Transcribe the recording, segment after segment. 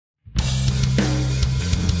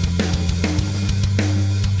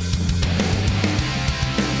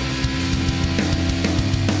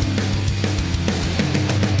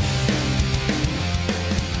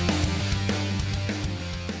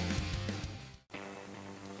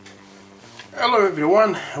Hello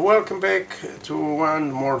everyone, welcome back to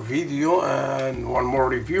one more video and one more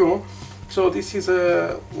review. So this is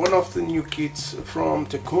one of the new kits from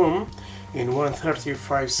Takom in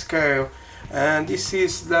 1/35 scale, and this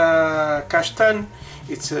is the Kashtan.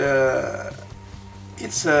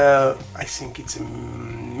 I think it's a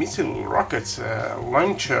missile rocket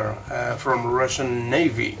launcher from Russian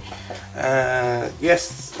Navy.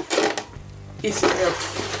 Yes, it's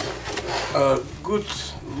a good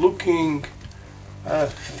looking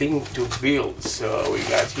thing to build. So we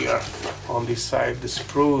got here on this side the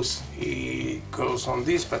spruce. It goes on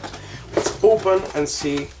this, but let's open and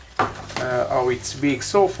see how it's big.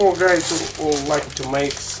 So for guys who all like to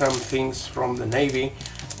make some things from the Navy,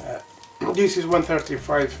 this is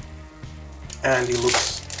 1/35 and it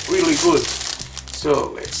looks really good.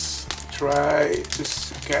 So let's try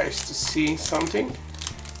this, guys, to see something.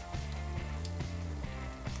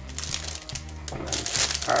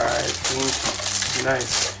 I think it's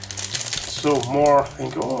nice. So more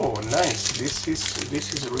and oh, nice. This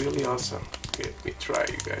is really awesome. Let me try,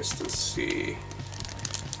 you guys, to see.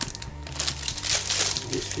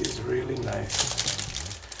 This is really nice.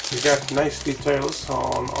 We got nice details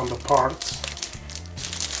on the parts.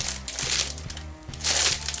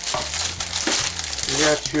 We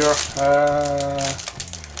got here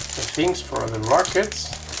the things for the rockets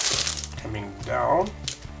coming down.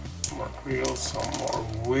 More wheels, some more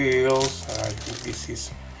wheels. I think this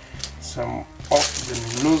is some of the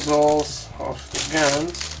nozzles of the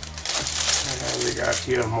guns. And we got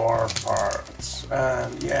here more parts.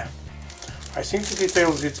 And yeah, I think the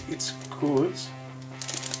details it's good.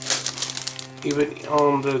 Even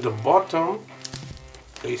on the bottom,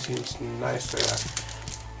 they seem nice.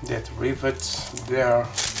 That rivets there,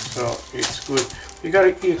 so it's good. We got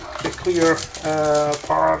a clear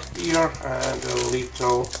part here and a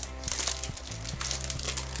little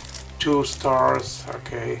 2 stars,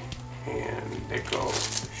 okay, and they go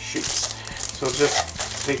ships. So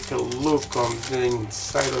just take a look on the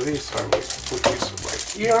inside of this. I will put this right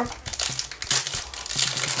here.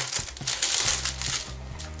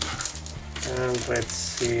 And let's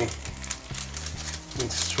see,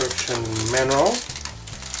 instruction manual.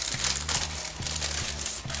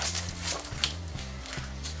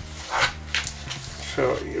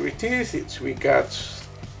 So here it is. We got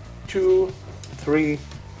 2, 3,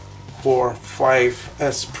 4, 5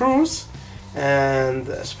 sprues and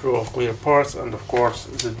a sprue of clear parts, and of course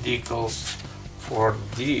the decals for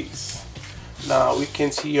these. Now we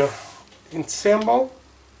can see here ensemble.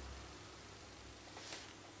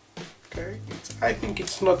 Okay, I think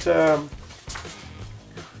it's not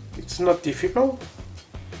difficult.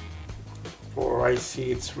 For I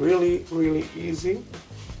see it's really easy.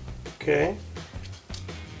 Okay,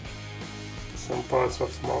 some parts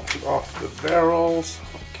of the barrels.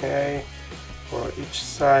 Okay, for each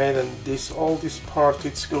side, and all this part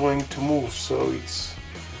it's going to move, so it's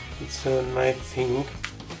a nice thing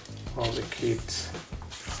on the kit.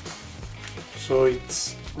 So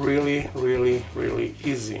it's really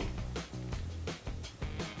easy.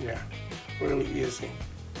 Yeah, really easy.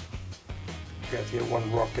 Got here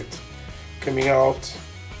one rocket coming out.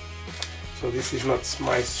 So this is not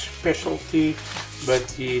my specialty,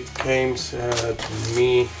 but it came to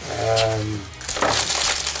me.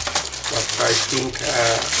 What I think,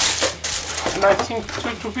 and I think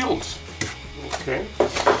to build. Okay.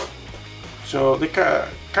 So the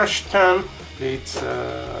Kashtan, it's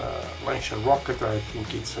a launcher rocket. I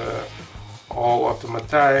think it's all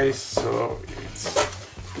automatized. So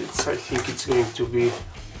I think it's going to be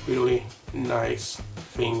really nice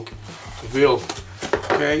thing to build.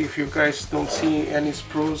 Okay, if you guys don't see any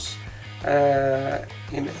sprues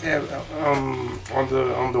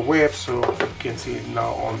on the web, so you can see it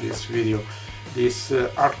now on this video. This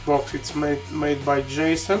art box, it's made by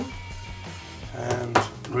Jason, and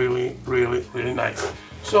really nice.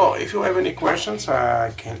 So if you have any questions,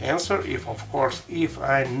 I can answer, if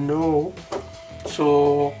I know.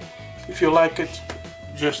 So if you like it,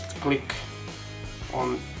 just click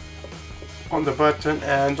on the button,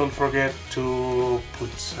 and don't forget to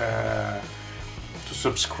put to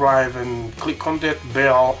subscribe and click on that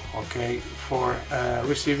bell, okay, for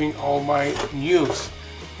receiving all my news.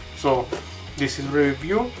 So this is a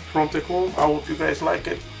review from Takom. I hope you guys like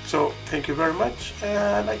it. So thank you very much,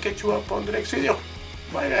 and I catch you up on the next video.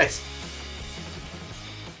 Bye guys.